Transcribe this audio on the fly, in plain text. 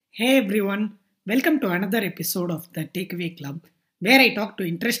Hey everyone, welcome to another episode of the Takeaway Club, where I talk to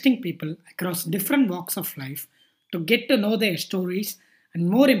interesting people across different walks of life to get to know their stories and,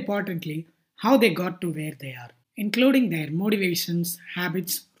 more importantly, how they got to where they are, including their motivations,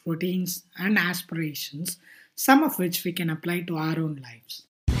 habits, routines, and aspirations, some of which we can apply to our own lives.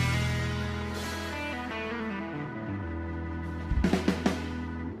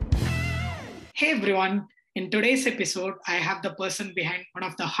 Hey everyone, in today's episode, I have the person behind one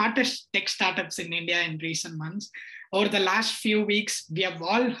of the hottest tech startups in India in recent months. Over the last few weeks, we have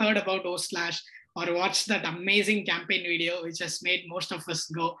all heard about O Slash or watched that amazing campaign video, which has made most of us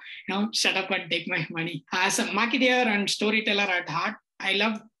go, shut up and take my money. As a marketer and storyteller at heart, I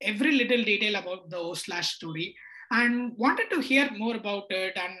love every little detail about the O Slash story and wanted to hear more about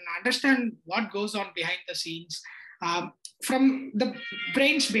it and understand what goes on behind the scenes. Um, from the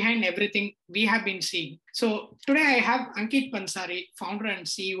brains behind everything we have been seeing. So today I have Ankit Pansari, founder and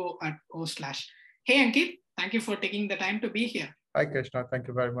CEO at O Slash. Hey Ankit, thank you for taking the time to be here. Hi, Krishna. Thank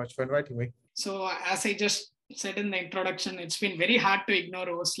you very much for inviting me. So as I just said in the introduction, it's been very hard to ignore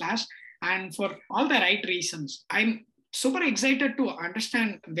O Slash, and for all the right reasons. I'm super excited to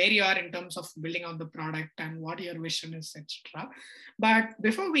understand where you are in terms of building out the product and what your vision is, etc. But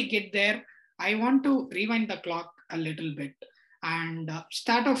before we get there, I want to rewind the clock a little bit and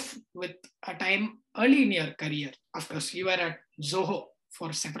start off with a time early in your career. Of course, you were at Zoho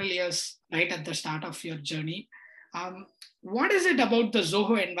for several years, right at the start of your journey. What is it about the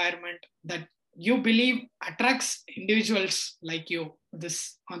Zoho environment that you believe attracts individuals like you,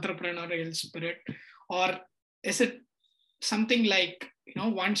 this entrepreneurial spirit? Or is it something like,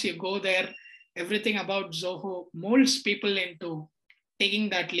 once you go there, everything about Zoho molds people into taking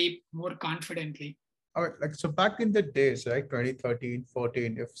that leap more confidently? All right, so back in the days, right, 2013,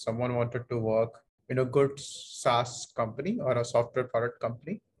 14, if someone wanted to work in a good SaaS company or a software product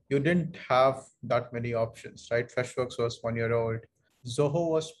company, you didn't have that many options, right? Freshworks was 1 year old. Zoho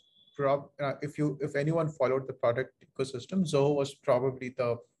was if anyone followed the product ecosystem, Zoho was probably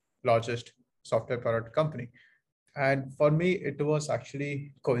the largest software product company. And for me, it was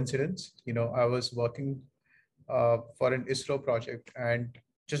actually coincidence. I was working for an ISRO project, and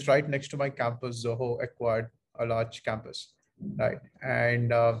just right next to my campus, Zoho acquired a large campus, right?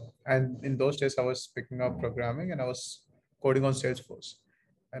 And in those days, I was picking up programming and I was coding on Salesforce,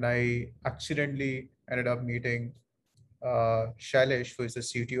 and I accidentally ended up meeting Shailesh, who is the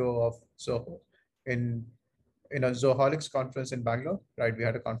CTO of Zoho, in in a Zoholics conference in Bangalore, right? We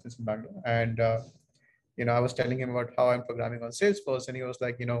had a conference in Bangalore, and I was telling him about how I'm programming on Salesforce, and he was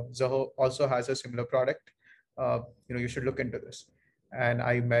like, Zoho also has a similar product. You should look into this. And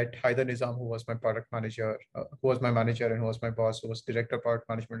I met Haider Nizam, who was my product manager, who was my manager and who was my boss, who was director of product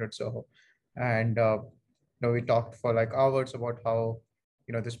management at Zoho. And we talked for like hours about how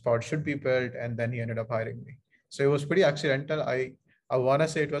this pod should be built, and then he ended up hiring me. So it was pretty accidental. I want to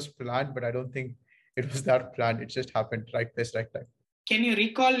say it was planned, but I don't think it was that planned. It just happened right place, right time. Can you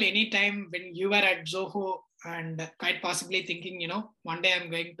recall any time when you were at Zoho and quite possibly thinking, one day I'm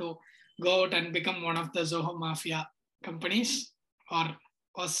going to go out and become one of the Zoho Mafia companies? Or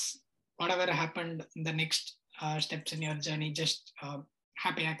was whatever happened in the next steps in your journey just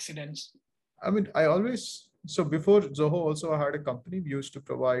happy accidents? I mean, so before Zoho also had a company. We used to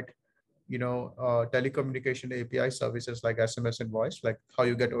provide, telecommunication API services like SMS and voice, like how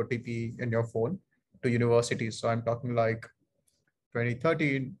you get OTP in your phone to universities. So I'm talking like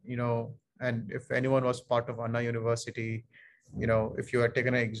 2013, and if anyone was part of Anna University, if you had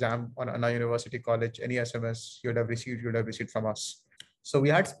taken an exam on Anna University College, any SMS you'd have received from us. So we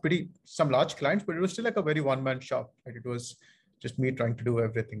had some large clients, but it was still like a very one-man shop. Right? It was just me trying to do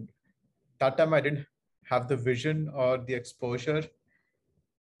everything. That time I didn't have the vision or the exposure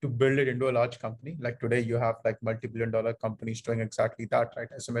to build it into a large company. Like today, you have like multi-billion-dollar companies doing exactly that, right?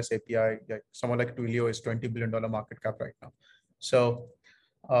 SMS API, like someone like Twilio is $20 billion market cap right now. So,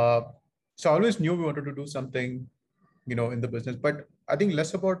 uh, so I always knew we wanted to do something, in the business. But I think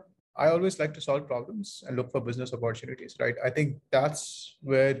less about. I always like to solve problems and look for business opportunities, right? I think that's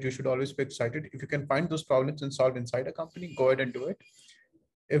where you should always be excited. If you can find those problems and solve inside a company, go ahead and do it.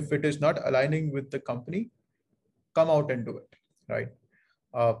 If it is not aligning with the company, come out and do it, right?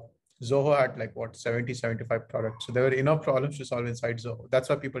 uh, Zoho had like what 70, 75 products. So there were enough problems to solve inside Zoho. That's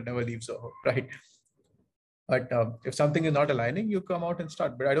why people never leave Zoho, right? But if something is not aligning, you come out and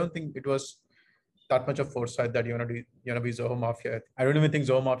start. But I don't think it was that much of foresight that you wanna be Zoho Mafia. I don't even think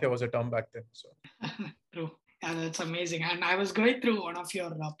Zoho Mafia was a term back then. So True. Yeah, that's amazing. And I was going through one of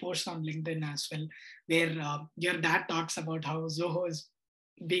your posts on LinkedIn as well, where your dad talks about how Zoho is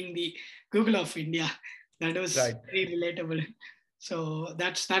being the Google of India. That was right. very relatable. So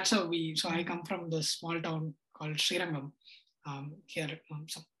that's how we. So I come from this small town called Srirangam, here,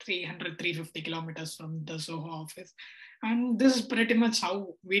 some 350 kilometers from the Zoho office, and this is pretty much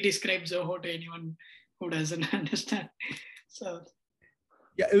how we describe Zoho to anyone who doesn't understand. So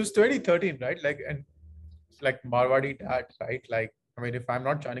Yeah, it was 2013, right? Like, and like Marwadi dad, right? Like, I mean, if I'm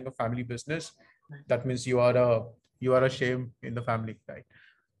not joining a family business, that means you are a shame in the family, right?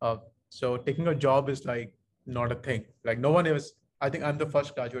 Uh, so taking a job is like not a thing. Like no one is. I think I'm the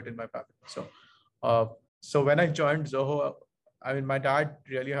first graduate in my family. Uh, so when I joined Zoho, I mean, my dad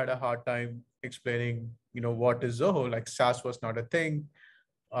really had a hard time explaining, what is Zoho. Like SaaS was not a thing.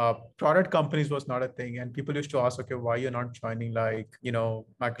 Product companies was not a thing, and people used to ask, okay, why you're not joining, like,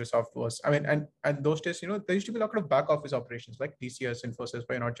 Microsoft was. I mean, and those days, there used to be a lot of back office operations like TCS, Infosys,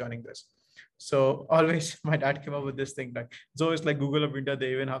 why you're not joining this. So always my dad came up with this thing like Zoho is like Google of India.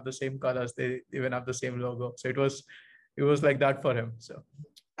 They even have the same colors, they even have the same logo. So it was like that for him. So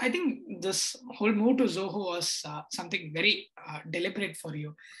I think this whole move to Zoho was something very deliberate for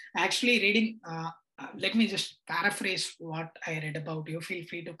you. Actually, reading, let me just paraphrase what I read about you. Feel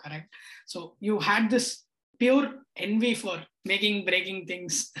free to correct. So, you had this pure envy for making, breaking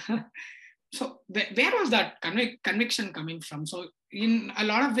things. So, where was that conviction coming from? So, in a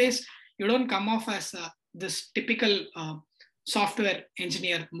lot of ways, you don't come off as this typical software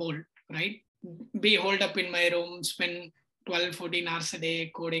engineer mold, right? Be holed up in my room, spend 12 14 hours a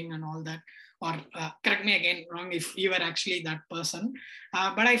day coding and all that, or correct me again wrong if you were actually that person,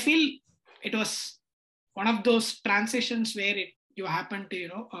 but I feel it was one of those transitions where you happen to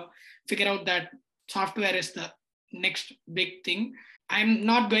figure out that software is the next big thing. I'm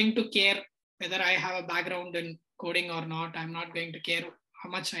not going to care whether I have a background in coding or not. I'm not going to care how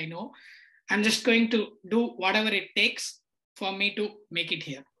much I know. I'm just going to do whatever it takes for me to make it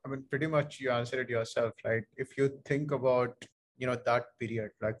here. I mean, pretty much you answered it yourself, right? If you think about, that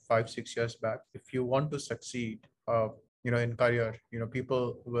period, like 5, 6 years back, if you want to succeed, in career,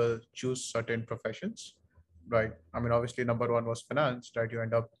 people will choose certain professions, right? I mean, obviously, number one was finance, right? You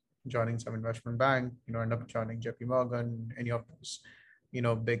end up joining some investment bank, end up joining JP Morgan, any of those,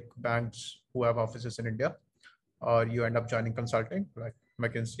 big banks who have offices in India, or you end up joining consulting, like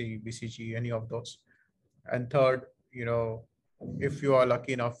McKinsey, BCG, any of those. And third, if you are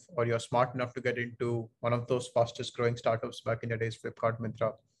lucky enough or you're smart enough to get into one of those fastest growing startups back in the days, Flipkart,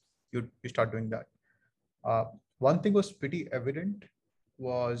 Myntra, you start doing that. Uh, One thing was pretty evident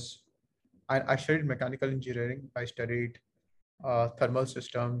was I studied mechanical engineering. I studied thermal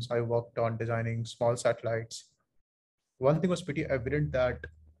systems. I worked on designing small satellites. One thing was pretty evident that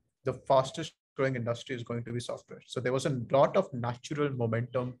the fastest growing industry is going to be software. So there was a lot of natural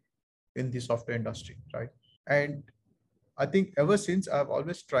momentum in the software industry, right? And I think ever since I've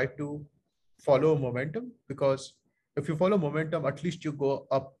always tried to follow momentum, because if you follow momentum, at least you go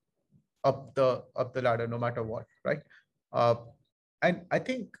up the ladder no matter what, right? Uh, and I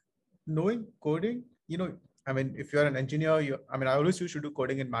think knowing coding, I mean, if you're an engineer, I mean, I always used to do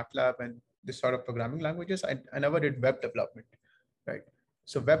coding in MATLAB and this sort of programming languages. I never did web development, right?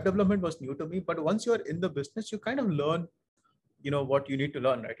 So web development was new to me, but once you're in the business, you kind of learn what you need to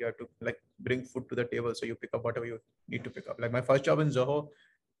learn, right? You have to like bring food to the table, so you pick up whatever you need to pick up. Like my first job in Zoho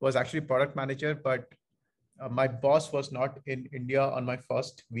was actually product manager, but my boss was not in India on my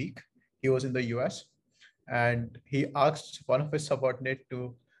first week. He was in the US, and he asked one of his subordinate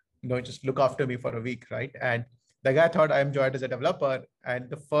to just look after me for a week, right? And the guy thought I joined as a developer, and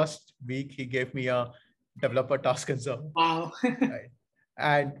the first week he gave me a developer task in Zoho. Wow. Right?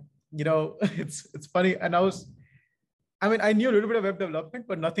 And it's funny, and I mean, I knew a little bit of web development,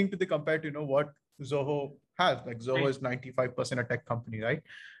 but nothing to the compared to what Zoho has. Like Zoho is 95% a tech company, right?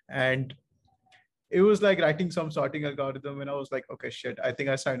 And it was like writing some sorting algorithm, and I was like, okay, shit, I think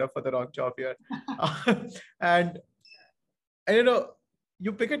I signed up for the wrong job here. and and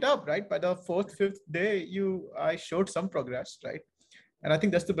you pick it up, right? By the fourth, fifth day, I showed some progress, right? And I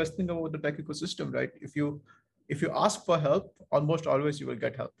think that's the best thing about the tech ecosystem, right? If you ask for help, almost always you will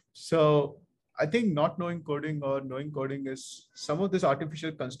get help. So I think not knowing coding or knowing coding is some of these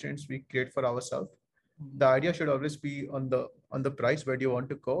artificial constraints we create for ourselves. The idea should always be on the price, where do you want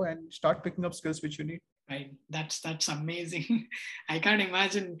to go, and start picking up skills which you need. Right, that's amazing. I can't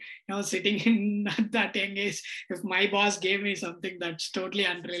imagine sitting in that young age. If my boss gave me something that's totally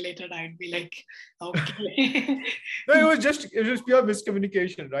unrelated, I'd be like, okay. No, it was pure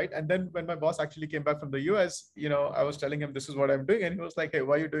miscommunication, right? And then when my boss actually came back from the US, I was telling him this is what I'm doing, and he was like, hey,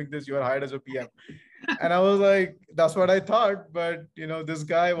 why are you doing this? You are hired as a PM. And I was like, that's what I thought, but this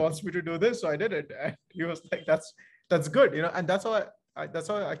guy wants me to do this, so I did it. And he was like, that's good, and that's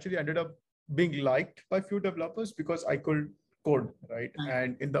how I actually ended up being liked by few developers, because I could code, right? Right.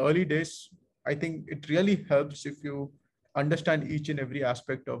 And in the early days, I think it really helps if you understand each and every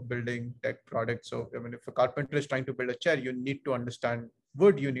aspect of building tech products. So, I mean, if a carpenter is trying to build a chair, you need to understand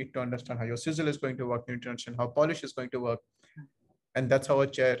wood, you need to understand how your chisel is going to work, you need to understand how polish is going to work. And that's how a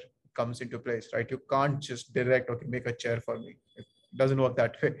chair comes into place, right? You can't just direct, okay, make a chair for me. It doesn't work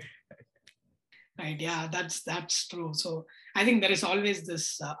that way. Right. Yeah, that's true. So I think there is always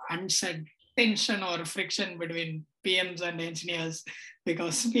this unsaid tension or friction between PMs and engineers,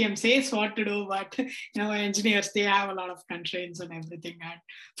 because PM says what to do, but engineers, they have a lot of constraints and everything. And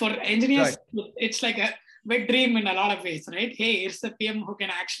for engineers, Right. it's like a wet dream in a lot of ways, right? Hey, it's the PM who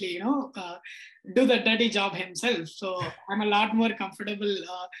can actually do the dirty job himself. So I'm a lot more comfortable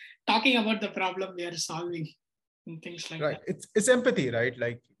talking about the problem we are solving and things like Right. that. It's empathy, right?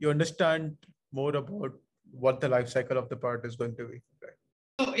 Like you understand more about what the life cycle of the product is going to be. Right.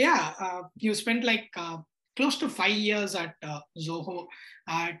 So yeah, you spent like close to 5 years at Zoho,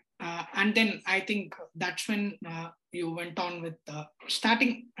 and then I think that's when you went on with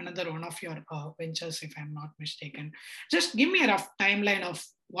starting another one of your ventures, if I'm not mistaken. Just give me a rough timeline of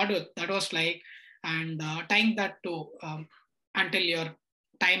that was like, and tying that to until your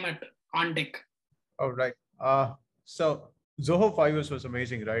time at On Deck. All right. So Zoho 5 years was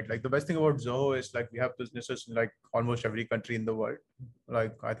amazing, right? Like the best thing about Zoho is like we have businesses in like almost every country in the world,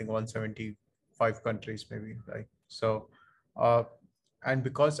 like I think 175 countries maybe. Like so, uh, and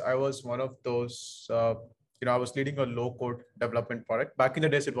because I was one of those, I was leading a low code development product. Back in the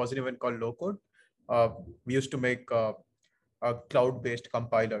days, it wasn't even called low code. We used to make a cloud-based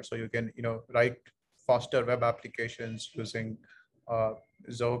compiler, so you can write faster web applications using uh,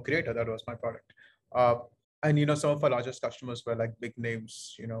 Zoho Creator. That was my product. Uh, and some of our largest customers were like big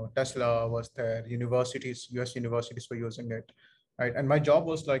names. Tesla was there, universities, US universities were using it, right? And my job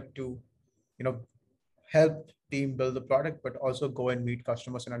was like to you know help team build the product, but also go and meet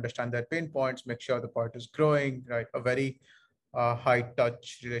customers and understand their pain points, make sure the product is growing, right? A very high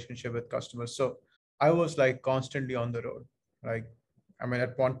touch relationship with customers. So I was like constantly on the road. Like, I mean,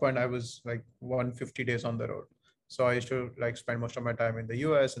 at one point I was like 150 days on the road. So I used to like spend most of my time in the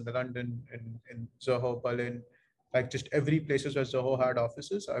US, in the London, in Zoho, Berlin, like just every places where Zoho had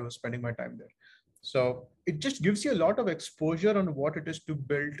offices, I was spending my time there. So it just gives you a lot of exposure on what it is to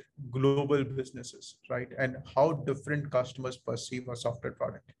build global businesses, right? And how different customers perceive a software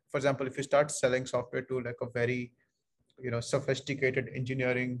product. For example, if you start selling software to like a very, sophisticated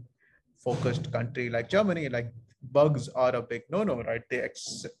engineering focused country like Germany, like bugs are a big no-no, right? They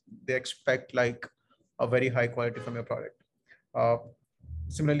expect like a very high quality from your product. Uh,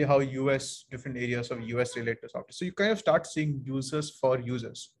 Similarly, how US, different areas of US relate to software. So you kind of start seeing users for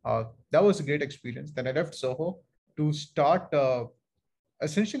users. That was a great experience. Then I left Soho to start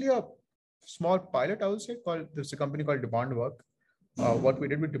essentially a small pilot, I would say, called there's a company called Demand Work. What we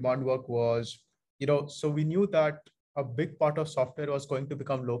did with Demand Work was, so we knew that a big part of software was going to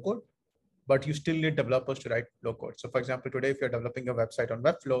become low code, but you still need developers to write low code. So for example, today, if you're developing a website on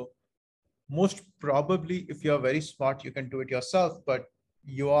Webflow, most probably, if you're very smart, you can do it yourself, but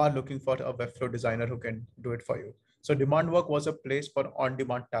you are looking for a Webflow designer who can do it for you. So Demand Work was a place for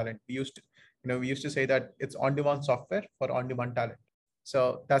on-demand talent. We used to say that it's on-demand software for on-demand talent.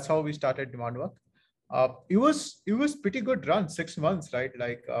 So that's how we started Demand Work. It was pretty good run, 6 months, right?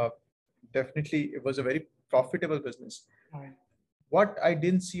 Like definitely, it was a very profitable business. Right. What I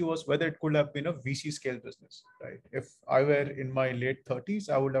didn't see was whether it could have been a VC scale business, right? If I were in my late 30s,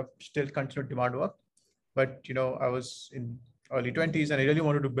 I would have still continued Demand Work. But I was in early 20s and I really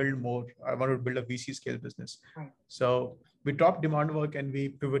wanted to build more. I wanted to build a VC scale business. Right. So we dropped Demand Work and we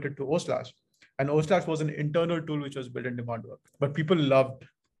pivoted to Oslash. And Oslash was an internal tool which was built in Demand Work. But people loved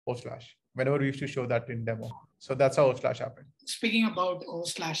Oslash whenever we used to show that in demo. So that's how Oslash happened. Speaking about O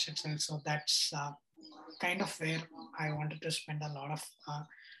slash itself, so that's kind of where I wanted to spend a lot of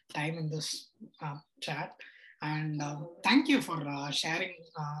time in this chat. And thank you for sharing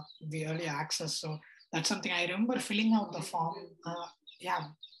the early access. So that's something I remember filling out the form. Yeah,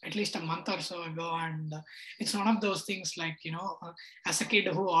 at least a month or so ago, and it's one of those things like as a kid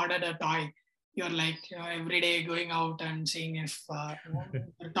who ordered a toy, you're like every day going out and seeing if the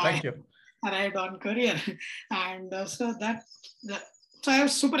toy Thank you. arrived on courier, and that so I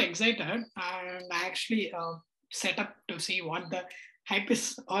was super excited, and I actually set up to see what the hype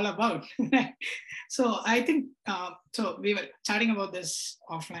is all about. So I think so we were chatting about this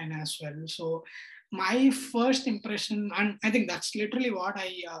offline as well. So my first impression, and I think that's literally what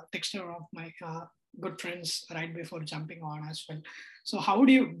I texted one of my good friends right before jumping on as well. So how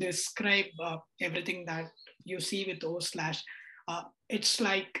do you describe everything that you see with O slash? it's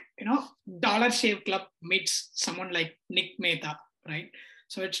like, Dollar Shave Club meets someone like Nick Mehta, right?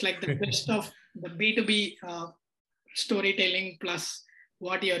 So it's like the best of the B2B storytelling plus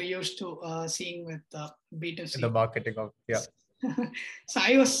what you're used to seeing with B2C. In the marketing of, yeah. So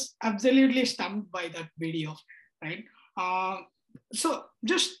I was absolutely stumped by that video, right? So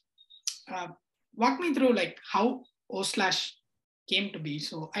just walk me through like how O Slash came to be.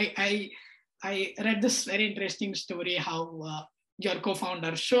 So I read this very interesting story how your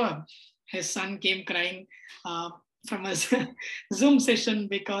co-founder Shoaib, his son came crying from a Zoom session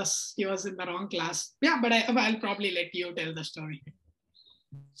because he was in the wrong class. Yeah, but I'll probably let you tell the story.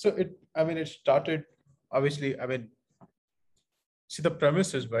 So it started, obviously, see, the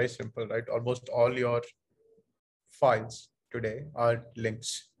premise is very simple, right? Almost all your files today are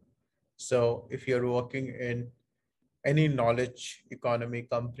links. So if you're working in any knowledge economy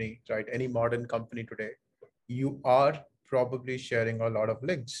company, right? Any modern company today, you are probably sharing a lot of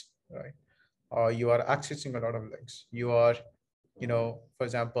links, right? You are accessing a lot of links. You are, for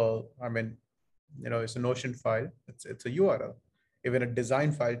example, it's a Notion file. It's a URL. Even a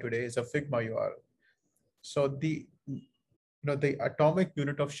design file today is a Figma URL. So the atomic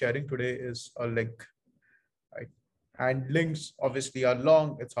unit of sharing today is a link, right? And links obviously are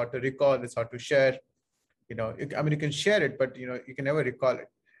long. It's hard to recall. It's hard to share. You can share it, but you can never recall it.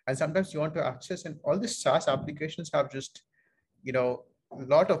 And sometimes you want to access, and all these SaaS applications have just, a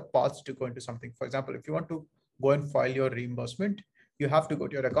lot of paths to go into something. For example, if you want to go and file your reimbursement, you have to go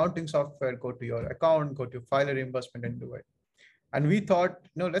to your accounting software, go to your account, go to file a reimbursement and do it. And we thought,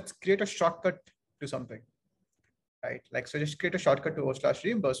 let's create a shortcut to something, right? Like, so just create a shortcut to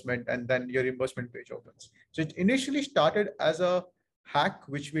O/reimbursement, and then your reimbursement page opens. So it initially started as a hack,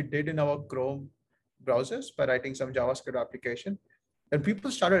 which we did in our Chrome browsers by writing some JavaScript application. And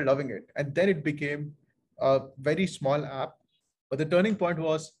people started loving it. And then it became a very small app. But the turning point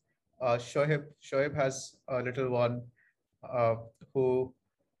was Shoaib. Shoaib has a little one who,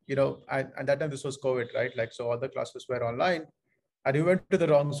 and that time this was COVID, right? Like, so all the classes were online. And we went to the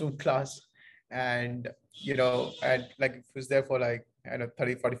wrong Zoom class, and and like it was there for like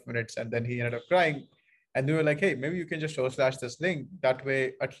 30, 40 minutes, and then he ended up crying. And we were like, hey, maybe you can just O/slash this link. That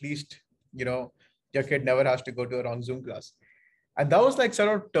way, at least, your kid never has to go to a wrong Zoom class. And that was like sort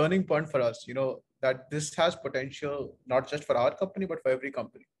of turning point for us, that this has potential, not just for our company, but for every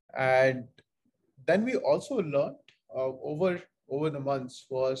company. And then we also learned over the months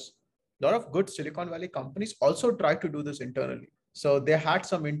was a lot of good Silicon Valley companies also tried to do this internally. So they had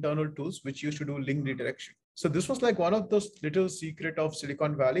some internal tools which used to do link redirection. So this was like one of those little secret of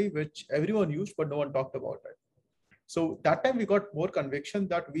Silicon Valley, which everyone used, but no one talked about it. So that time we got more conviction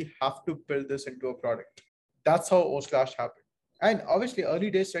that we have to build this into a product. That's how O/slash happened. And obviously early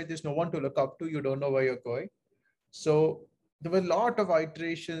days, right, there's no one to look up to. You don't know where you're going. So there were a lot of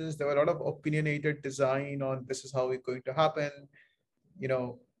iterations. There were a lot of opinionated design on this is how it's going to happen,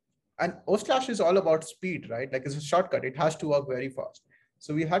 and O/slash is all about speed, right? Like, it's a shortcut. It has to work very fast.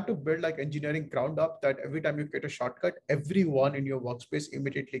 So we had to build like engineering ground up that every time you get a shortcut, everyone in your workspace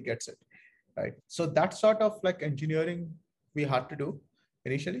immediately gets it, right? So that sort of like engineering we had to do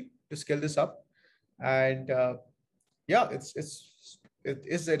initially to scale this up. And yeah,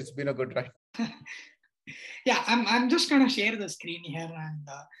 it's been a good ride. Yeah, I'm just gonna share the screen here, and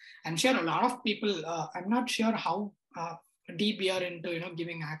I'm sure a lot of people. I'm not sure how deep we are into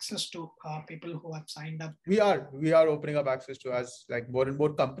giving access to people who have signed up. We are opening up access to as like more and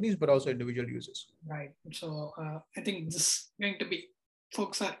more companies, but also individual users. Right. So I think this going to be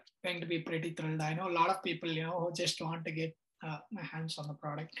folks are going to be pretty thrilled. I know a lot of people who just want to get my hands on the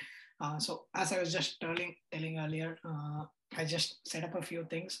product. So as I was just telling earlier, I just set up a few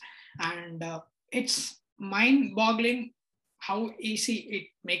things, and it's mind-boggling how easy it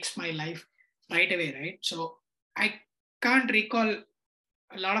makes my life right away, right? So I can't recall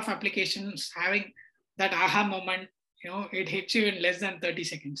a lot of applications having that aha moment. It hits you in less than 30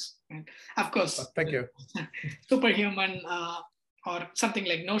 seconds. And of course, thank you. Superhuman or something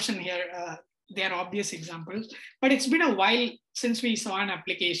like Notion here, they are obvious examples. But it's been a while since we saw an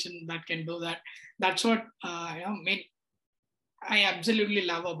application that can do that. That's what made I absolutely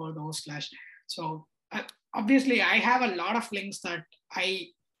love about O/slash. So obviously, I have a lot of links that I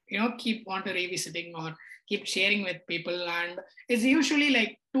keep want to revisiting or keep sharing with people, and it's usually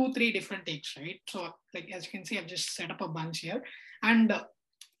like 2-3 different takes, right? So like as you can see, I've just set up a bunch here, and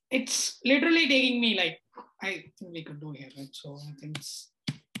it's literally taking me like I think we could do here, right? So I think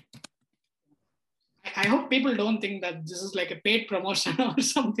I hope people don't think that this is like a paid promotion or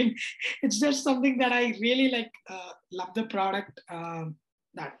something. It's just something that I really like, love the product.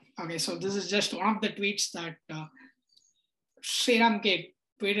 Okay, so this is just one of the tweets that Sriram K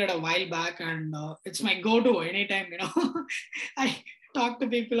tweeted a while back, and it's my go-to anytime, I talk to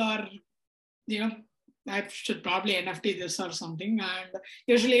people, or, I should probably NFT this or something. And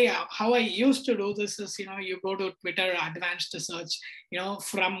usually how I used to do this is, you go to Twitter advanced search,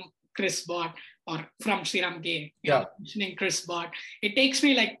 from Chris Bot or from Sriram K, mentioning Chris Bot. It takes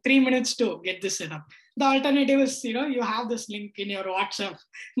me like 3 minutes to get this set up. The alternative is, you have this link in your WhatsApp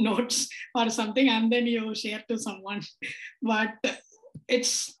notes or something, and then you share to someone. But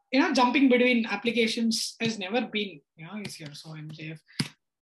it's, jumping between applications has never been, easier. So MJF,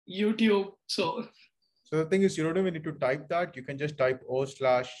 YouTube. So the thing is, you don't even need to type that. You can just type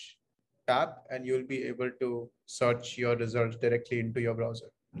o/tab and you'll be able to search your results directly into your browser.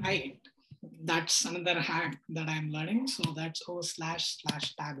 Right. That's another hack that I'm learning. So that's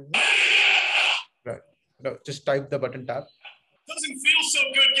o//tab. Right. No, just type the button tab. Doesn't feel so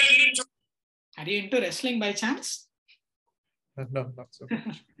good getting into. Are you into wrestling by chance? No, not so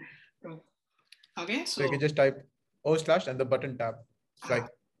much. Okay. So you can just type o/ and the button tab. Like,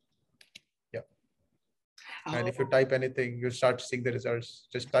 yeah. And if you type anything, you start seeing the results.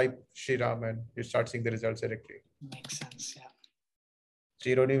 Just type Sriram and you start seeing the results directly. Makes sense. Yeah. So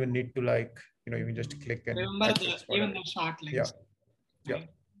you don't even need to you can just click and remember even the short links. Yeah. Right?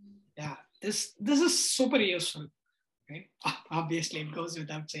 Yeah. This is super useful. Right? Obviously, it goes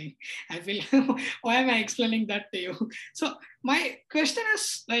without saying. I feel, why am I explaining that to you? So my question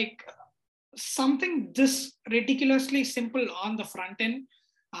is like something this ridiculously simple on the front end.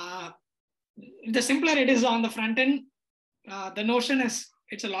 The simpler it is on the front end, the notion is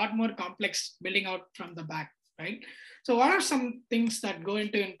it's a lot more complex building out from the back, right? So what are some things that go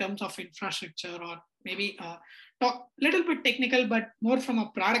into in terms of infrastructure, or maybe talk a little bit technical, but more from a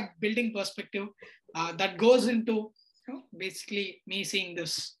product building perspective that goes into basically me seeing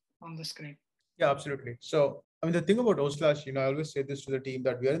this on the screen? Yeah, absolutely. So, I mean, the thing about o/, I always say this to the team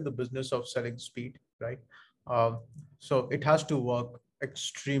that we are in the business of selling speed, right? So it has to work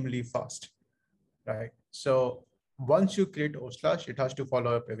extremely fast, right? So once you create o/, it has to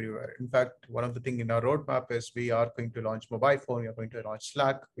follow up everywhere. In fact, one of the things in our roadmap is we are going to launch mobile phone, we are going to launch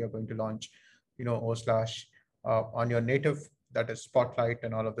Slack, we are going to launch, o/ on your native, that is Spotlight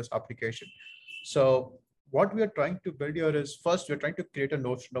and all of this application. So what we are trying to build here is, first, we're trying to create a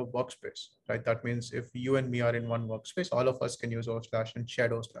notion of workspace, right? That means if you and me are in one workspace, all of us can use o/ and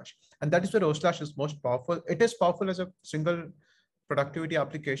shared o/. And that is where o/ is most powerful. It is powerful as a single productivity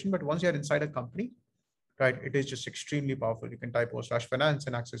application, but once you're inside a company, right, it is just extremely powerful. You can type o/finance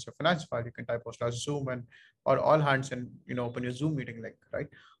and access your finance file. You can type o/zoom and or all hands and open your Zoom meeting link, right?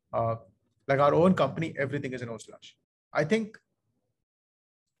 Like our own company, everything is in o/. I think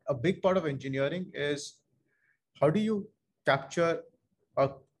a big part of engineering is how do you capture a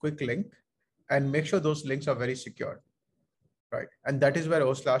quick link and make sure those links are very secure, right? And that is where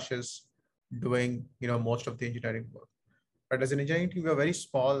o/ is doing most of the engineering work. But as an engineering team, we are very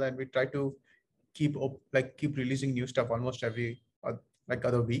small and we try to keep releasing new stuff almost every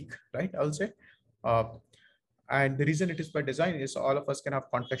other week, right? I would say. And the reason it is by design is all of us can have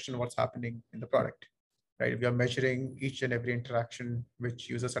context on what's happening in the product, right? We are measuring each and every interaction which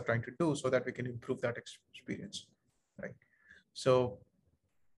users are trying to do so that we can improve that experience, right? So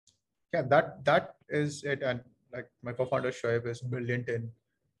yeah, that is it. And like my co-founder Shoaib is brilliant in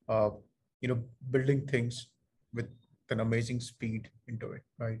building things with an amazing speed into it,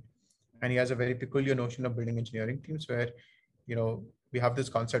 right? And he has a very peculiar notion of building engineering teams where we have this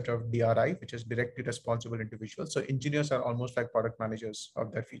concept of DRI, which is directly responsible individuals. So engineers are almost like product managers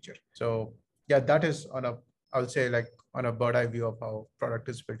of that feature. So yeah, that is I would say on a bird eye view of how product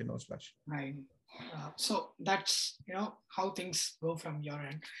is built in o/. Right. So that's how things go from your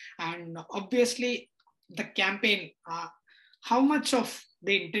end. And obviously the campaign, how much of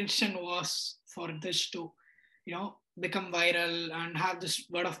the intention was for this to become viral and have this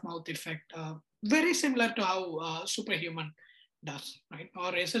word of mouth effect, very similar to how Superhuman does, right?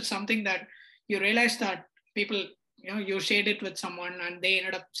 Or is it something that you realize that people, you shared it with someone and they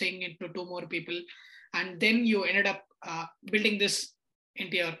ended up saying it to 2 more people, and then you ended up building this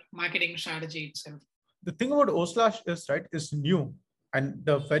into your marketing strategy itself? The thing about o/ is, right, is new. And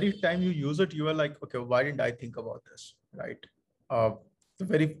the very time you use it, you are like, okay, why didn't I think about this, right?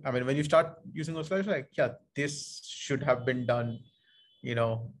 When you start using o/, like, yeah, this should have been done,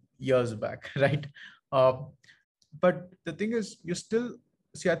 years back, right? But the thing is, you still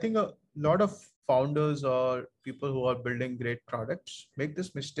see, I think a lot of founders or people who are building great products make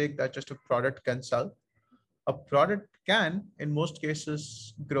this mistake that just a product can sell. A product can, in most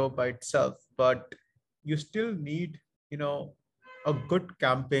cases, grow by itself, but you still need, a good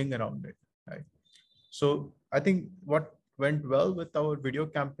campaign around it, right? So I think what went well with our video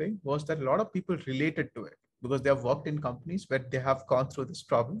campaign was that a lot of people related to it because they have worked in companies where they have gone through these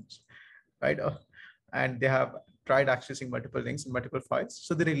problems, right? And they have tried accessing multiple links and multiple files.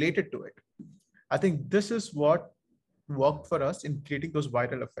 So they related to it. I think this is what worked for us in creating those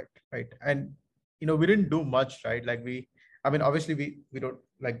viral effect, right? And we didn't do much, right? Like obviously we don't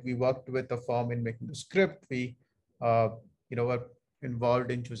like we worked with a firm in making the script. We were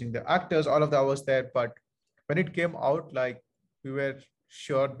involved in choosing the actors. All of that was there, but when it came out, like we were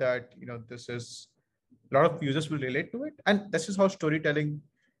sure that this is a lot of users will relate to it, and this is how storytelling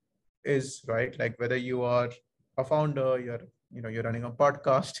is, right? Like whether you are a founder, you're running a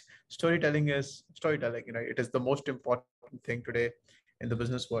podcast, storytelling is storytelling. It is the most important thing today in the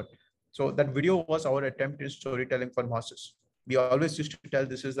business world. So that video was our attempt in storytelling for masses. We always used to tell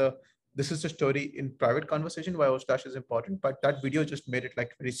this is a story in private conversation why Oslash is important, but that video just made it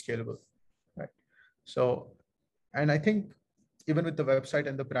like very scalable, right? So, and I think even with the website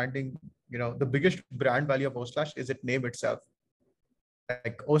and the branding, the biggest brand value of Oslash is its name itself.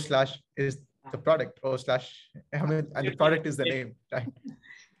 Like Oslash is the product, and the product is the name, right?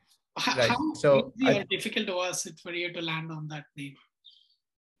 Right. How So easy or difficult was it for you to land on that name?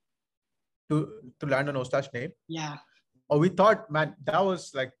 To land on Oslash name? Yeah. Oh, we thought, man, that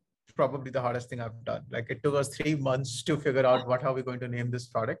was like probably the hardest thing I've done. Like it took us 3 months to figure out what are we going to name this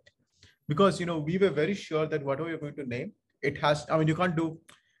product, because we were very sure that whatever you're going to name, it has. I mean, you can't do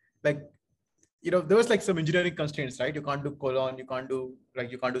like there was like some engineering constraints, right? You can't do colon, you can't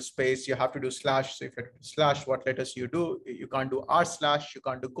do space, you have to do slash. So if it slash, what letters you do? You can't do r slash, you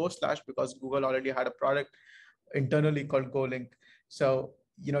can't do go slash because Google already had a product internally called GoLink. So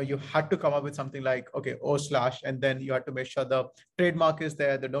you had to come up with something like, okay, O slash, and then you had to make sure the trademark is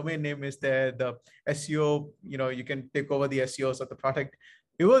there, the domain name is there, the SEO, you can take over the SEOs of the product.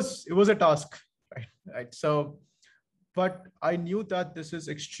 It was a task, right? So, but I knew that this is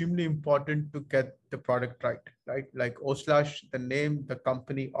extremely important to get the product right? Like O slash, the name, the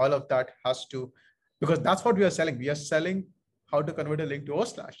company, all of that has to, because that's what we are selling. We are selling how to convert a link to O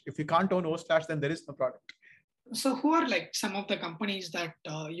slash. If you can't own O slash, then there is no product. So who are like some of the companies that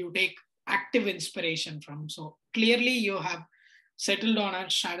you take active inspiration from? So clearly you have settled on a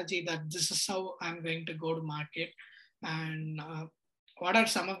strategy that this is how I'm going to go to market. And what are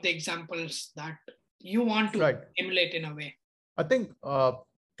some of the examples that you want to emulate in a way? I think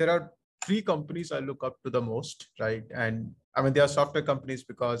there are 3 companies I look up to the most, right? And I mean, they are software companies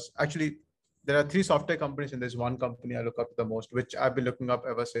because actually there are 3 software companies and there's one company I look up to the most, which I've been looking up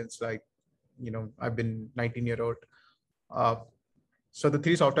ever since I've been 19-year-old. So the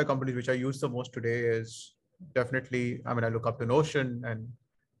 3 software companies which I use the most today is definitely, I look up to Notion, and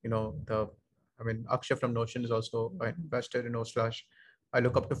Akshay from Notion is also an investor in Oslash. I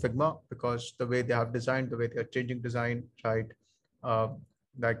look up to Figma because the way they have designed, the way they are changing design, right?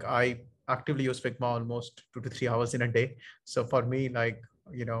 Like I actively use Figma almost 2 to 3 hours in a day. So for me, and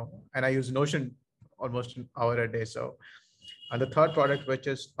I use Notion almost an hour a day. So, and the third product, which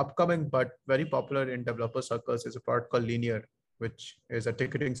is upcoming but very popular in developer circles, is a product called Linear, which is a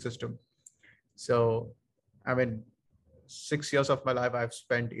ticketing system. So, 6 years of my life I've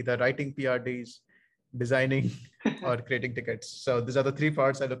spent either writing PRDs, designing, or creating tickets. So these are the 3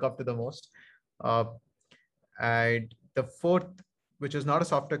 parts I look up to the most. And the fourth, which is not a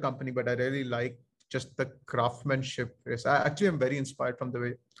software company, but I really like just the craftsmanship. I actually am very inspired from the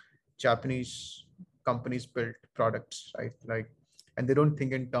way Japanese companies build products, right? Like, and they don't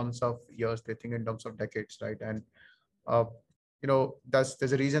think in terms of years, they think in terms of decades, right? And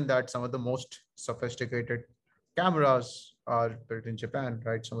there's a reason that some of the most sophisticated cameras are built in Japan,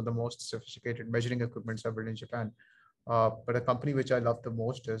 right? Some of the most sophisticated measuring equipments are built in Japan. But a company which I love the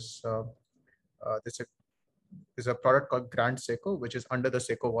most is there's a product called Grand Seiko, which is under the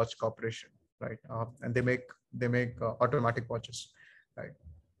Seiko Watch Corporation, right? And they make automatic watches, right?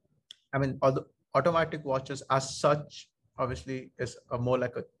 All the automatic watches as such, obviously, is more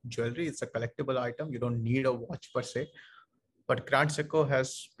like a jewelry. It's a collectible item. You don't need a watch per se. But Grand Seiko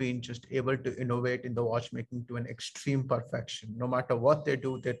has been just able to innovate in the watchmaking to an extreme perfection. No matter what they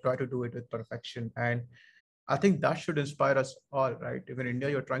do, they try to do it with perfection. And I think that should inspire us all, right? If in India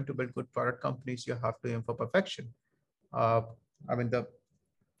you're trying to build good product companies, you have to aim for perfection.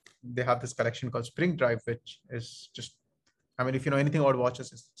 They have this collection called Spring Drive, which is just, if you know anything about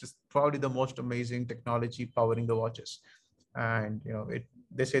watches, it's just probably the most amazing technology powering the watches. And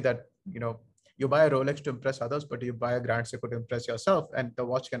they say that you buy a Rolex to impress others, but you buy a Grand Seiko to impress yourself, and the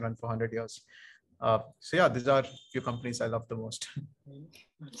watch can run for 100 years. So yeah, these are a few companies I love the most.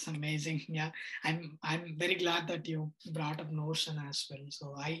 That's amazing. Yeah, I'm very glad that you brought up Notion as well.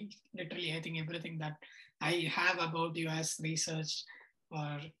 So I think everything that I have about you as research,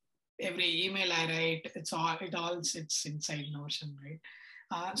 or every email I write, it all sits inside Notion, right?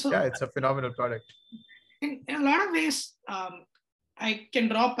 Yeah, So it's a phenomenal product. in a lot of ways, I can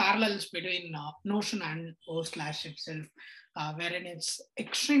draw parallels between Notion and O slash itself, wherein it's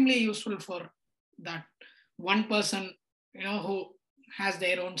extremely useful for that one person, who has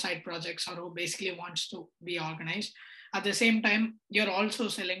their own side projects or who basically wants to be organized. At the same time, you're also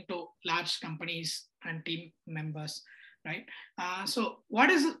selling to large companies and team members, right? So what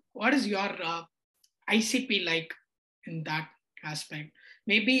is your ICP like in that aspect?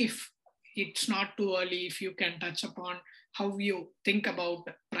 Maybe if it's not too early, if you can touch upon how you think about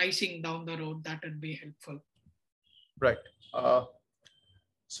pricing down the road, that would be helpful. Right. Uh,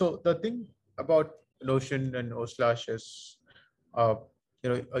 so the thing about Notion and O slash is, uh,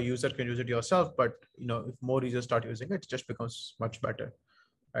 a user can use it yourself, but if more users start using it, it just becomes much better,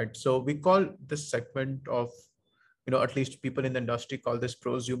 right? So we call this segment of, at least people in the industry call this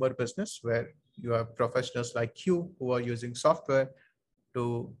prosumer business, where you have professionals like you who are using software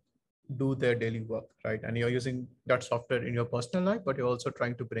to do their daily work, right? And you're using that software in your personal life, but you're also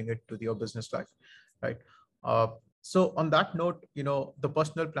trying to bring it to your business life, right? Uh, so on that note, the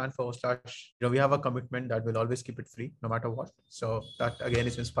personal plan for O slash, we have a commitment that will always keep it free no matter what. So that again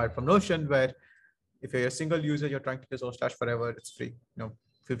is inspired from Notion, where if you're a single user, you're trying to use O slash forever, it's free.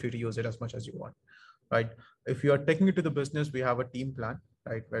 Feel free to use it as much as you want, right? If you are taking it to the business, we have a team plan,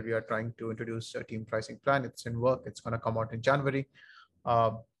 right? Where we are trying to introduce a team pricing plan. It's in work. It's going to come out in January.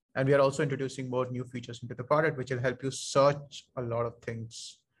 Uh, and we are also introducing more new features into the product, which will help you search a lot of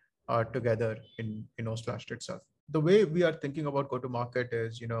things together in O slash itself. The way we are thinking about go-to-market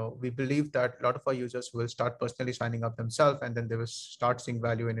is, we believe that a lot of our users will start personally signing up themselves, and then they will start seeing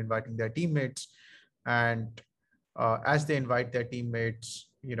value in inviting their teammates. And as they invite their teammates,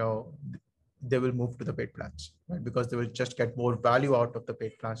 they will move to the paid plans, right? Because they will just get more value out of the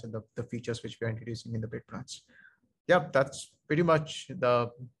paid plans and the features which we are introducing in the paid plans. Yeah, that's pretty much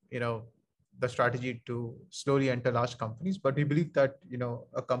the strategy to slowly enter large companies. But we believe that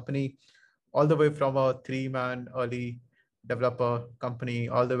a company all the way from a 3-man early developer company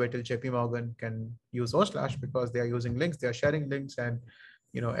all the way till JP Morgan can use O slash, because they are using links, they are sharing links, and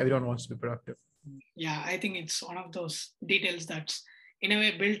everyone wants to be productive. Yeah, I think it's one of those details that's in a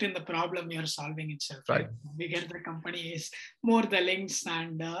way built in the problem you're solving itself. Right. Bigger the company is, more the links,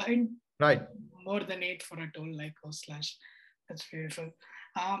 and right, more the need for a tool like O slash. That's beautiful.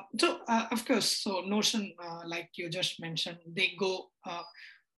 Of course, so Notion, like you just mentioned, they go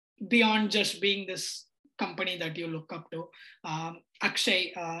beyond just being this company that you look up to.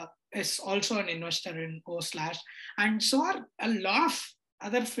 Akshay is also an investor in O slash, and so are a lot of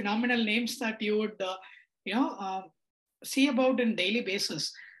other phenomenal names that you would, see about in daily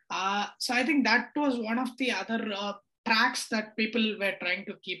basis. So I think that was one of the other tracks that people were trying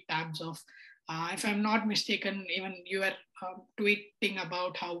to keep tabs of. If I'm not mistaken, even you were tweeting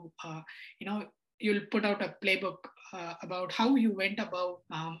about how, you'll put out a playbook about how you went about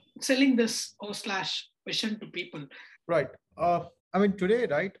selling this O slash vision to people. Right. Today,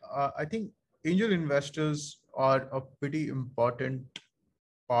 right, I think angel investors are a pretty important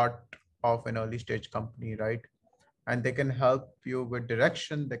part of an early stage company, right? And they can help you with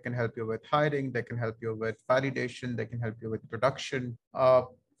direction, they can help you with hiring, they can help you with validation, they can help you with production.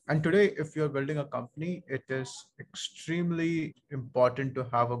 And today, if you're building a company, it is extremely important to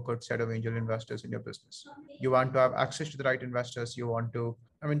have a good set of angel investors in your business. You want to have access to the right investors. You want to,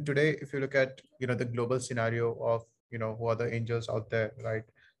 today, if you look at, the global scenario of, who are the angels out there, right?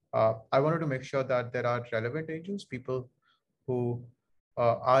 I wanted to make sure that there are relevant angels, people who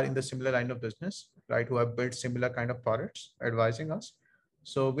are in the similar line of business, right? Who have built similar kind of products, advising us.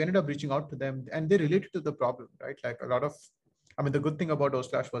 So we ended up reaching out to them, and they related to the problem, right? Like a lot of, the good thing about O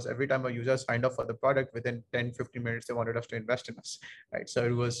slash was every time a user signed up for the product, within 10, 15 minutes, they wanted us to invest in us, right? So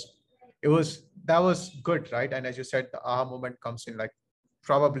that was good, right? And as you said, the aha moment comes in like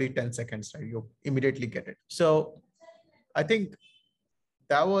probably 10 seconds, right? You immediately get it. So I think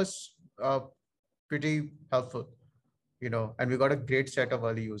that was pretty helpful, and we got a great set of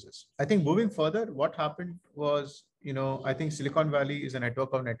early users. I think moving further, what happened was, I think Silicon Valley is a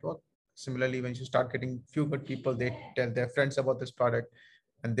network of network. Similarly, when you start getting few good people, they tell their friends about this product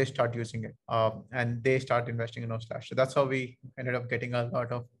and they start using it, and they start investing in O slash. So that's how we ended up getting a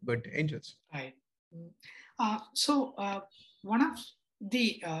lot of good angels. Right. One of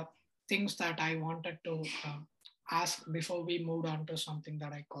the things that I wanted to ask before we moved on to something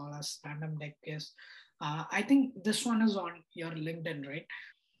that I call as random deck is, I think this one is on your LinkedIn, right?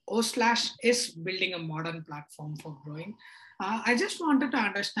 O slash is building a modern platform for growing. I just wanted to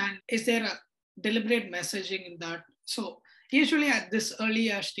understand, is there a deliberate messaging in that. So usually at this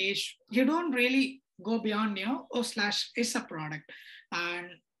earlier stage, you don't really go beyond, O slash is a product, and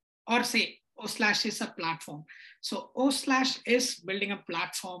or say O slash is a platform. So O slash is building a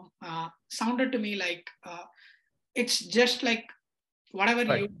platform. Sounded to me like it's just like whatever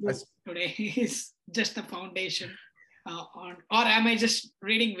Right. you do today is just the foundation. Or am I just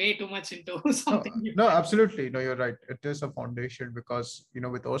reading way too much into something? No, absolutely. No, you're right. It is a foundation because,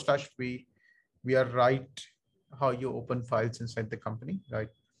 with O slash we are right how you open files inside the company, right?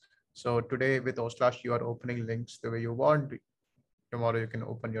 So today with O slash, you are opening links the way you want. Tomorrow you can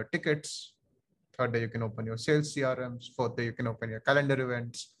open your tickets. Third day you can open your sales CRMs. Fourth day you can open your calendar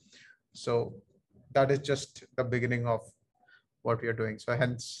events. So that is just the beginning of what we are doing. So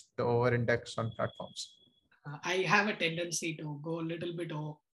hence the over index on platforms. I have a tendency to go a little bit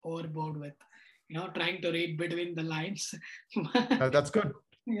overboard with, trying to read between the lines. That's good.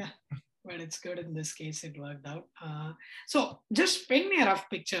 Yeah, but it's good in this case. It worked out. So just paint me a rough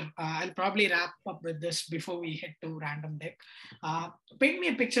picture. I'll probably wrap up with this before we head to random deck. Paint me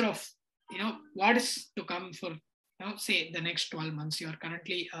a picture of, what is to come for, say the next 12 months. You're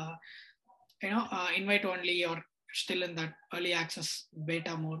currently, invite only or still in that early access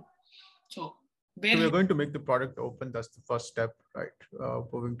beta mode. So we're going to make the product open. That's the first step, right?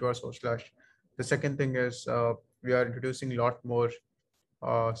 Moving towards O slash. The second thing is we are introducing a lot more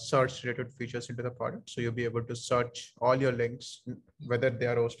search related features into the product. So you'll be able to search all your links, whether they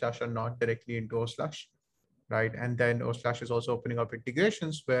are O slash or not, directly into O slash, right? And then O slash is also opening up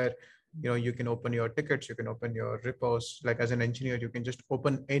integrations where you can open your tickets, you can open your repos. Like as an engineer, you can just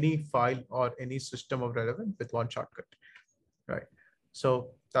open any file or any system of relevance with one shortcut, right? So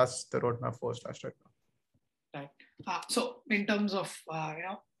that's the roadmap for O slash right now. Right. So in terms of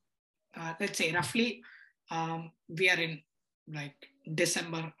let's say roughly, we are in like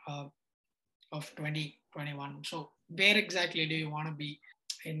December of 2021. So where exactly do you want to be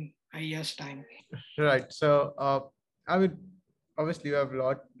in a year's time? Right. So I mean, obviously you have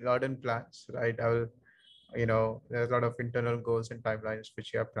a lot in plans, right? There's a lot of internal goals and timelines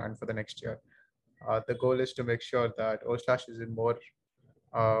which you have planned for the next year. The goal is to make sure that O slash is in more,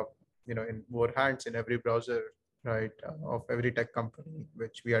 in more hands in every browser, right, of every tech company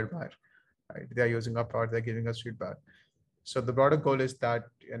which we admire. Right? They are using our product, they're giving us feedback. So the broader goal is that,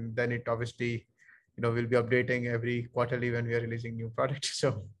 and then it obviously, we'll be updating every quarterly when we are releasing new products.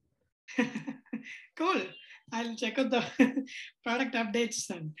 So cool. I'll check out the product updates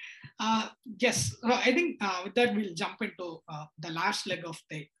then. Yes, I think with that we'll jump into the last leg of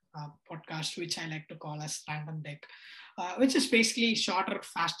the podcast, which I like to call as random deck, which is basically shorter,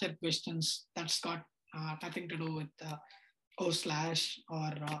 faster questions that's got nothing to do with O slash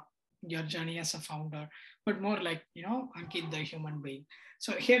or your journey as a founder, but more like, Ankit, the human being.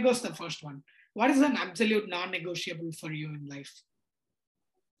 So here goes the first one. What is an absolute non-negotiable for you in life?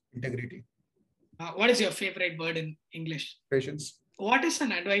 Integrity. What is your favorite word in English? Patience. What is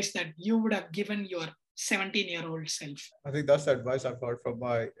an advice that you would have given your 17-year-old self? I think that's the advice I've heard from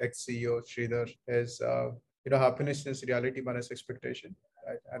my ex-CEO, Sridhar, is, happiness is reality minus expectation.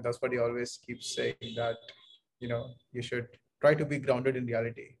 Right? And that's what he always keeps saying, that, you should try to be grounded in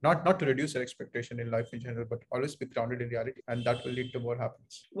reality, not to reduce your expectation in life in general, but always be grounded in reality. And that will lead to more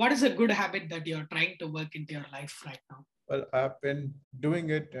happiness. What is a good habit that you're trying to work into your life right now? Well, I've been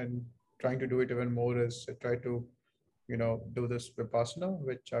doing it and trying to do it even more is I try to, do this Vipassana,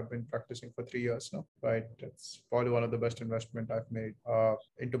 which I've been practicing for 3 years now, right? It's probably one of the best investment I've made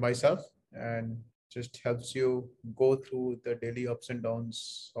into myself, and just helps you go through the daily ups and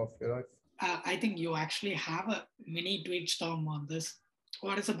downs of your life. I think you actually have a mini tweet storm on this.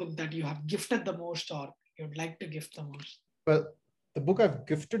 What is a book that you have gifted the most or you'd like to gift the most? Well, the book I've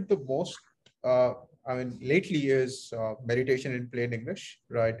gifted the most, lately is Meditation in Plain English,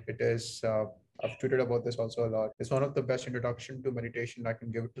 right? It is, I've tweeted about this also a lot. It's one of the best introduction to meditation I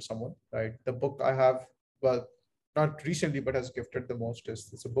can give it to someone, right? The book I have, well, not recently, but has gifted the most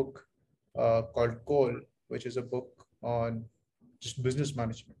it's a book called Goal, which is a book on just business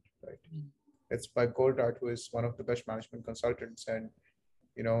management, right? It's by Goldratt, who is one of the best management consultants. And,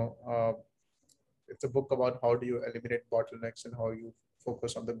 it's a book about how do you eliminate bottlenecks and how you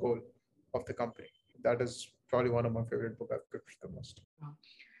focus on the goal of the company. That is probably one of my favorite books I've read the most.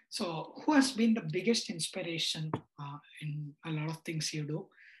 So who has been the biggest inspiration in a lot of things you do,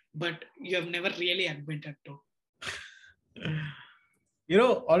 but you have never really admitted to?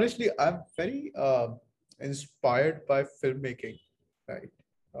 Honestly, I'm very inspired by filmmaking, right?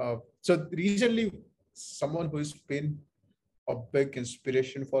 So recently, someone who's been a big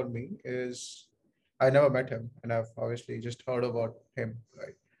inspiration for me is, I never met him, and I've obviously just heard about him,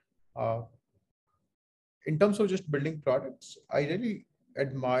 right? in terms of just building products, I really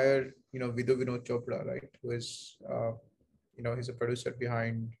admire, Vidhu Vinod Chopra, right? Who is, he's a producer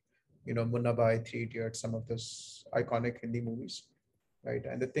behind, Munna Bhai, Three Idiots, some of those iconic Hindi movies, right?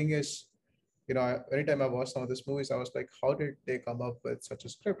 And the thing is, anytime I watch some of these movies, I was like, how did they come up with such a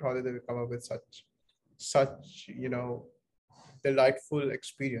script? How did they come up with such, delightful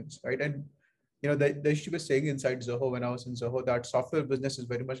experience, right? And they used to be saying inside Zoho when I was in Zoho that software business is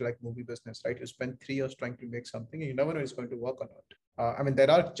very much like movie business, right? You spend 3 years trying to make something and you never know it's going to work or not. I mean, there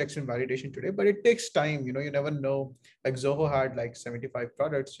are checks and validation today, but it takes time. You never know. Like Zoho had like 75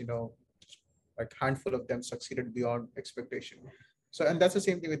 products, like handful of them succeeded beyond expectation. So, and that's the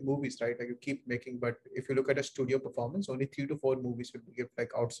same thing with movies, right? Like you keep making, but if you look at a studio performance, only 3 to 4 movies will give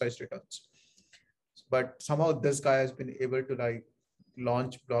like outsized returns. But somehow this guy has been able to like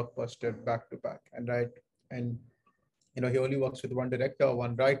launch blockbuster back to back and right. And he only works with one director,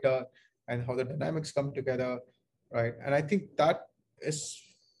 one writer, and how the dynamics come together, right? And I think that is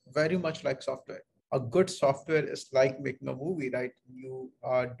very much like software. A good software is like making a movie, right? You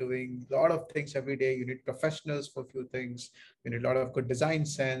are doing a lot of things every day. You need professionals for a few things. You need a lot of good design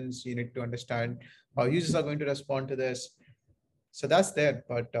sense. You need to understand how users are going to respond to this. So that's there.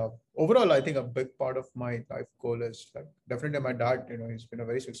 But overall, I think a big part of my life goal is like definitely my dad. He's been a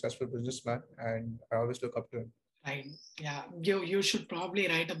very successful businessman, and I always look up to him. Right. Yeah. You should probably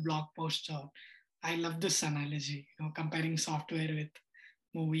write a blog post. I love this analogy. Comparing software with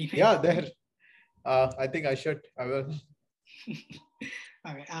movie. Yeah, there. I think I should. I will.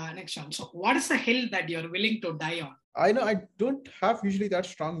 Okay. Next one. So, what is the hill that you're willing to die on? I know I don't have usually that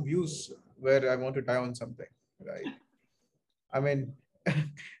strong views where I want to die on something, right? I mean,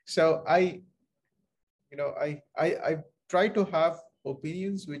 so I try to have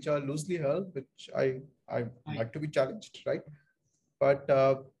opinions which are loosely held, which I like to be challenged, right? But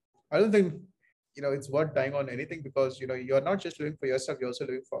I don't think it's worth dying on anything because you're not just living for yourself, you're also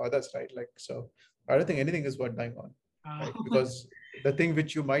living for others, right? Like so, I don't think anything is worth dying on, right? Because the thing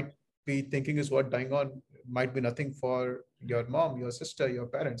which you might be thinking is worth dying on might be nothing for your mom, your sister, your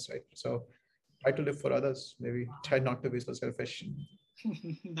parents, right? So try to live for others. Maybe try not to be so selfish.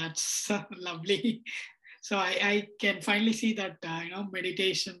 That's lovely. So I can finally see that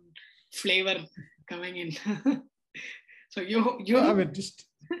meditation flavor coming in. So you I mean, just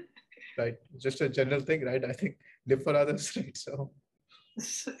right, just a general thing, right? I think live for others, right? So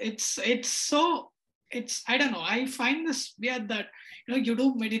it's I don't know. I find this weird that you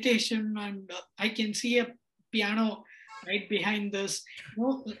do meditation and I can see a piano right behind this.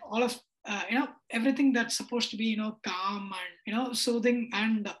 All of everything that's supposed to be calm and soothing,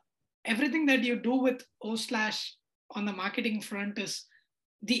 and everything that you do with O slash on the marketing front is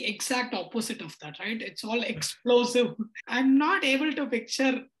the exact opposite of that, right? It's all explosive. I'm not able to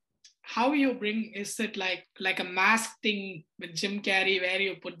picture how you bring. Is it like a mask thing with Jim Carrey where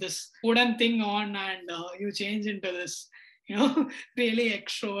you put this wooden thing on and you change into this really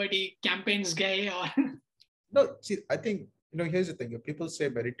extroverted campaigns guy? Or no, see, I think here's the thing. People say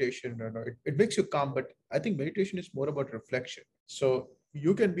meditation, it makes you calm, but I think meditation is more about reflection. So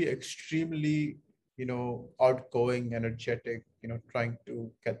you can be extremely outgoing, energetic, trying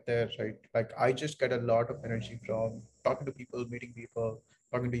to get there, right? Like I just get a lot of energy from talking to people, meeting people,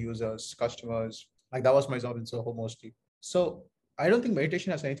 talking to users, customers. Like that was my job in Soho mostly. So I don't think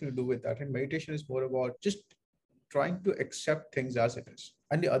meditation has anything to do with that. And meditation is more about just trying to accept things as it is.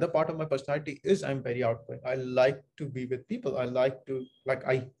 And the other part of my personality is I'm very outgoing. I like to be with people.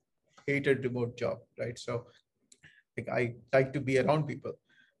 I hate a remote job, right? So like I like to be around people.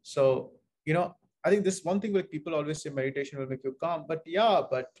 So, I think this one thing where people always say meditation will make you calm, but yeah,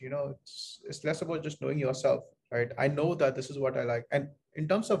 it's less about just knowing yourself, right? I know that this is what I like. And in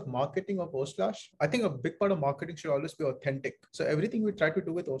terms of marketing of O slash, I think a big part of marketing should always be authentic. So everything we try to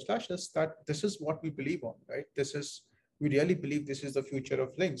do with O slash is that this is what we believe on, right? We really believe this is the future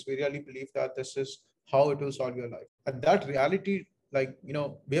of links. We really believe that this is how it will solve your life. And that reality,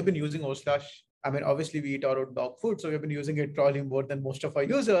 we have been using O slash. I mean, obviously we eat our own dog food. So we've been using it probably more than most of our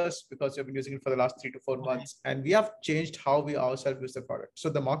users because we've been using it for the last 3 to 4 months. And we have changed how we ourselves use the product. So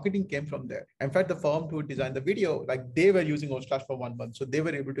the marketing came from there. In fact, the firm who designed the video, like they were using O slash for 1 month. So they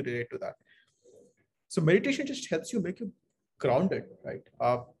were able to relate to that. So meditation just helps you make you grounded, right?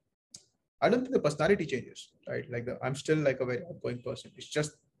 I don't think the personality changes, right? I'm still like a very outgoing person. It's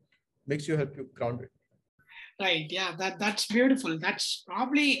just makes you help you grounded. Right. Yeah, that's beautiful. That's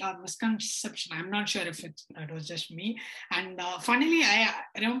probably a misconception. I'm not sure if that was just me. And funnily, I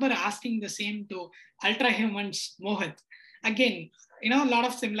remember asking the same to Ultra Humans Mohit. Again, a lot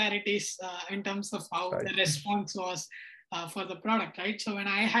of similarities in terms of how the response was for the product, right? So when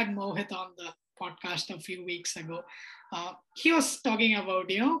I had Mohit on the podcast a few weeks ago. He was talking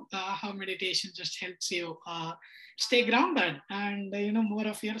about, how meditation just helps you stay grounded and, more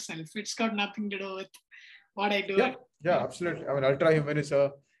of yourself. It's got nothing to do with what I do. Yeah, absolutely. I mean, Ultra Human is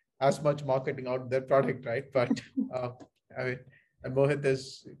as much marketing out their product, right? But I mean, and Mohit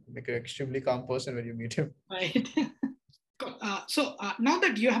is like an extremely calm person when you meet him. Right. So now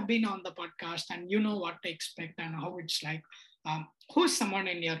that you have been on the podcast and you know what to expect and how it's like, who's someone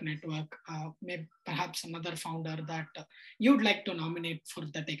in your network, maybe perhaps another founder that you'd like to nominate for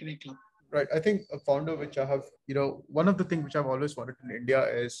the Takeaway Club? Right. I think a founder which I have, one of the things which I've always wanted in India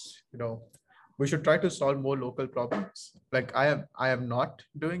is, we should try to solve more local problems. Like I am not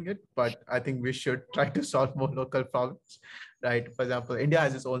doing it, but I think we should try to solve more local problems, right? For example, India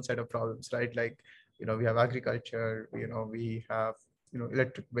has its own set of problems, right? Like, we have agriculture, we have,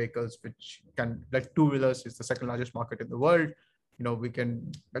 electric vehicles, which can, like two-wheelers is the second largest market in the world. We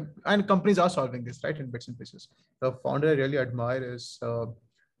can, and companies are solving this, right, in bits and pieces. The founder I really admire is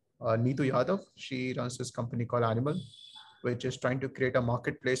Neetu Yadav. She runs this company called Animal, which is trying to create a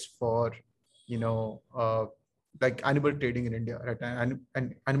marketplace for, like animal trading in India, right? And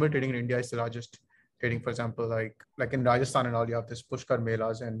animal trading in India is the largest trading. For example, like in Rajasthan and all, you have this Pushkar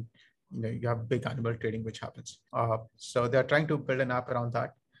Melas, and you have big animal trading which happens. So they're trying to build an app around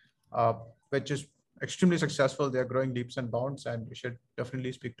that, which is extremely successful. They're growing leaps and bounds, and we should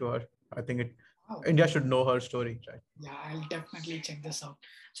definitely speak to her. I think India should know her story, right? Yeah, I'll definitely check this out.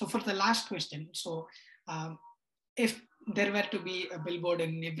 So for the last question, so if there were to be a billboard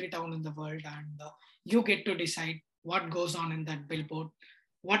in every town in the world and you get to decide what goes on in that billboard,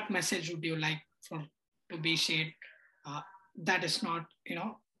 what message would you like to be shared that is not,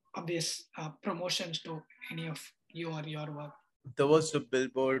 obvious promotions to any of you or your work? There was a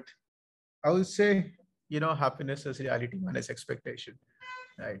billboard. I would say, happiness is reality minus expectation,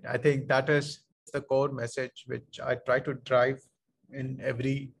 right? I think that is the core message which I try to drive in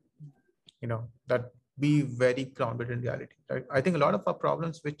every, that be very grounded in reality, right? I think a lot of our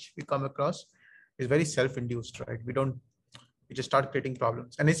problems which we come across is very self-induced, right? We just start creating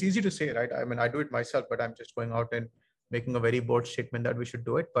problems, and it's easy to say, right? I mean, I do it myself, but I'm just going out and making a very bold statement that we should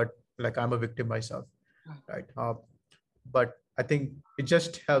do it, but like I'm a victim myself, right? But I think it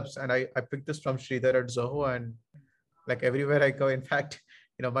just helps, and I picked this from Sridhar at Zoho, and like everywhere I go, in fact,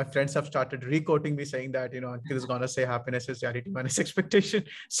 my friends have started re-quoting me saying that, Ankit is gonna say happiness is reality minus expectation.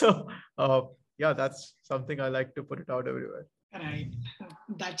 So yeah, that's something I like to put it out everywhere. Right.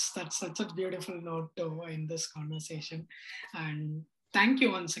 That's such a beautiful note to in this conversation. And thank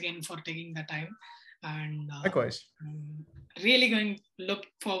you once again for taking the time. And likewise, really going to look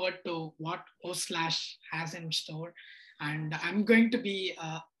forward to what O Slash has in store. And I'm going to be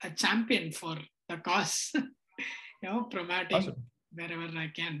a champion for the cause, promoting awesome. Wherever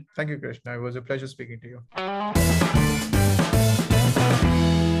I can. Thank you, Krishna. It was a pleasure speaking to you.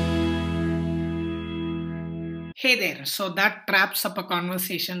 Hey there. So that wraps up a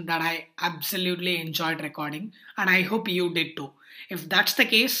conversation that I absolutely enjoyed recording, and I hope you did too. If that's the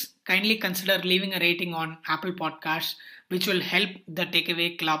case, kindly consider leaving a rating on Apple Podcasts, which will help the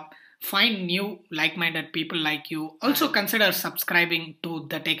Takeaway Club find new like-minded people like you. Also consider subscribing to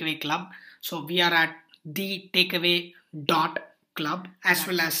the Takeaway Club. So we are at thetakeaway.club as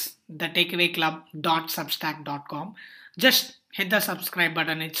well as thetakeawayclub.substack.com. Just hit the subscribe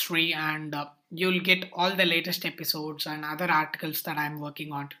button, it's free, and you'll get all the latest episodes and other articles that I'm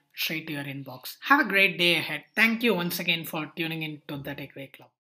working on straight to your inbox. Have a great day ahead. Thank you once again for tuning in to the Takeaway Club.